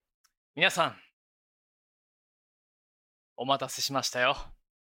皆さん、お待たせしましたよ。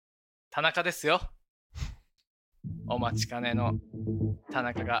田中ですよ。お待ちかねの田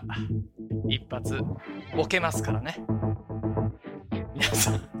中が一発ボケますからね。皆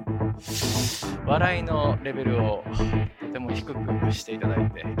さん、笑いのレベルをとても低くしていただ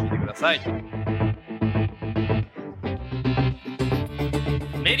いて聞いてください。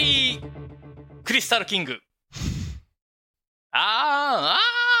メリークリスタルキング。果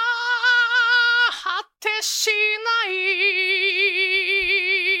てしない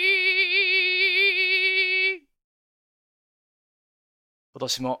今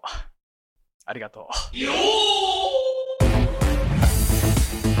年もありがとう。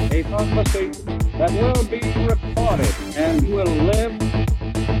A prophecy that will be recorded and will live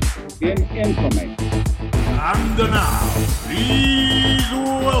in infamy. And now, please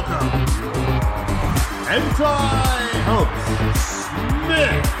welcome anti-host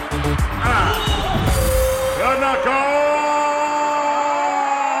Smith and Tanaka!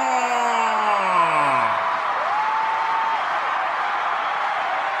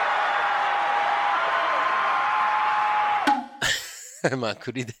 まあ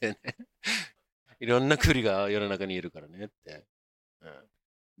栗だよね。いろんな栗が世の中にいるからねって。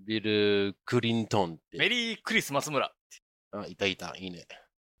ビル・クリントンって。メリークリス松村。あ、いた、いいね。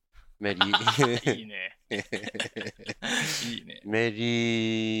メリー。いいね。いいね。メ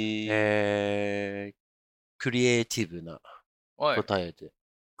リー、クリエイティブな答えで。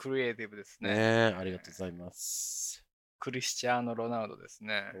クリエイティブですね。ありがとうございます。クリスチャーノ・ロナウドです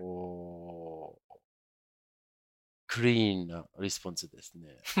ね。クリーンなリスポンスです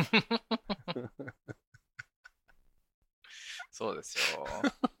ね。そうですよ。あ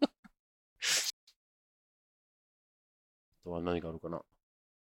とは何があるかな。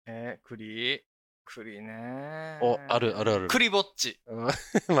栗ね。ある。栗ぼっち。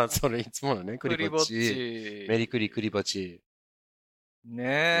まあ、それいつものね、栗ぼっち。メリクリ栗ぼっち。ね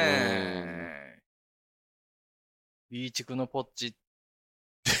え。ビーチクのポッチ。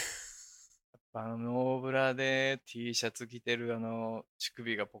ノーブラで T シャツ着てる乳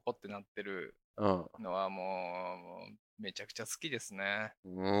首がポコってなってるのはもうめちゃくちゃ好きですね。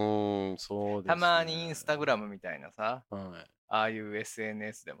そうですね。たまにインスタグラムみたいなさ、ああいう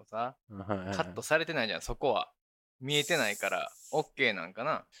SNS でもさ、カットされてないじゃん、そこは。見えてないから OK なんか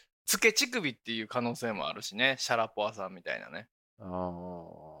な。つけ乳首っていう可能性もあるしね、シャラポワさんみたいなね。シ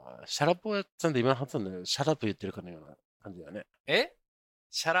ャラポワさんで今発音でシャラップ言ってるかのような感じだね。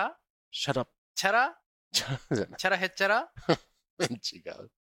シャラシャラップ。チャラチャラじゃない。チャラヘッチャラ違う。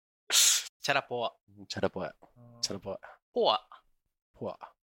チャラポワ。チャラポワ。チャラポワ。ポワ。ポワ。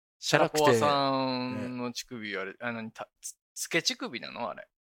シャラポワさんの乳首あれ、つけ乳首なのあれ。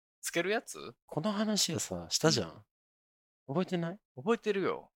つけるやつこの話をさ、したじゃん。覚えてない？覚えてる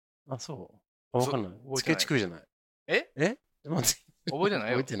よ。あ、そう。わかんない。つけ乳首じゃない。覚えてな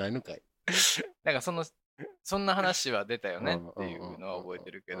いよ。覚えてないのかい。なんかそんな話は出たよねっていうのは覚え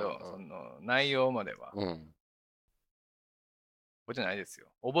てるけど、その内容までは覚えてないですよ。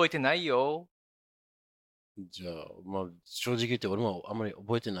覚えてないよ。じゃあ、まあ正直言って俺もあんまり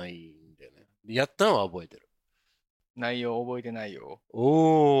覚えてないんだよね。やったのは覚えてる。内容覚えてないよ。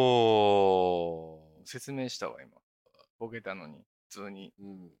説明したわ今。ボケたのに普通に。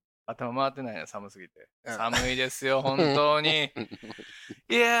頭回ってないな、寒すぎて。寒いですよ、本当に。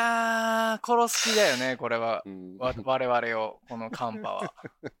いやー、殺す気だよね、これは。我々を、この寒波は。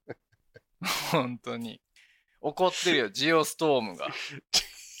本当に。怒ってるよ、ジオストームが。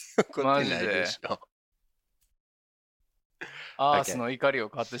マジで。アースの怒りを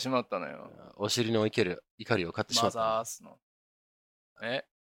買ってしまったのよ。お尻の怒りを買ってしまった。マザーアースの。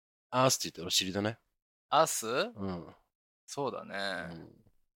アースって言ってお尻だね。アース？そうだね。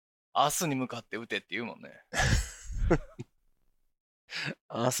アースに向かって撃てって言うもんね。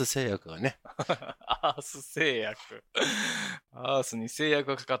アース製薬がね。アース製薬。アースに製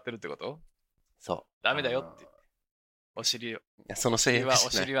薬がかかってるってこと？そう。ダメだよって。お尻を。その製薬お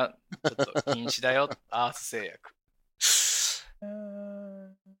尻はちょっと禁止だよ。アース製薬。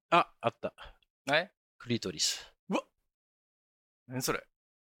あった。クリトリス。うわっ！何それ？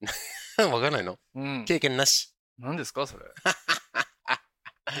わかんないの？経験なし。何ですかそれ？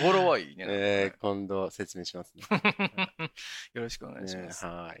語呂はいいね。今度説明しますね。よろしくお願いします。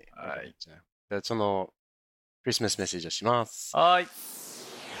はい。じゃあそのクリスマスメッセージをします。はい。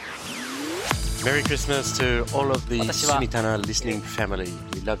Merry Christmas to all of the Sumitana listening family.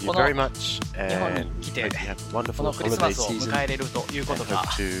 We love you very much. 日本に来て、このクリスマスを迎えれるということが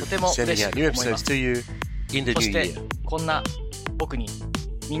とても嬉しく思います。そしてこんな僕に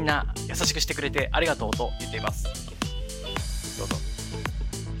みんな優しくしてくれてありがとうと言っています。どうぞ。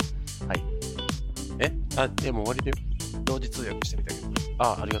でも終わりだよ。同時通訳してみたけど。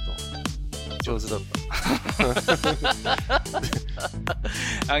ありがとう。上手だっ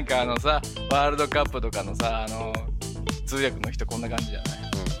た。なんかさ、ワールドカップとかのさ、通訳の人こんな感じじゃな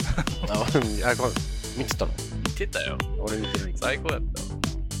い？これ見てたの？見てたよ。俺見てない。最高だったわ。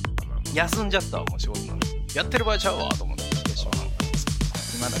休んじゃったわ、もう仕事なのに。やってる場合ちゃうわと思って。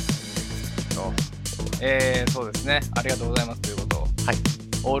今だけど。そうですね。ありがとうございますということを。はい。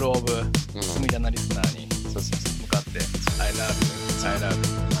オールオブ隅田なリスナーに向かって I love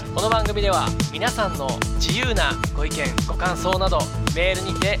you。この番組では皆さんの自由なご意見ご感想などメール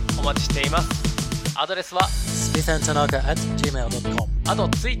にてお待ちしています。アドレスは smithandtanaka@gmail.com。 あと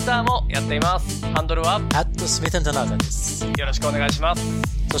ツイッターもやっています。ハンドルは @smithandtanaka です。よろしくお願いします。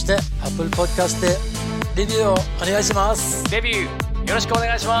そして Apple Podcast でレビューをお願いします。レビューよろしくお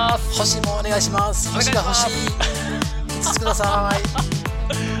願いします。星もお願いします。星が欲しい。5つください。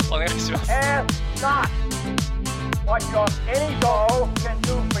お願いします。 Ask not what your ego can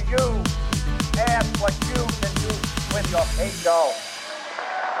do for you. Ask what you can do with your ego.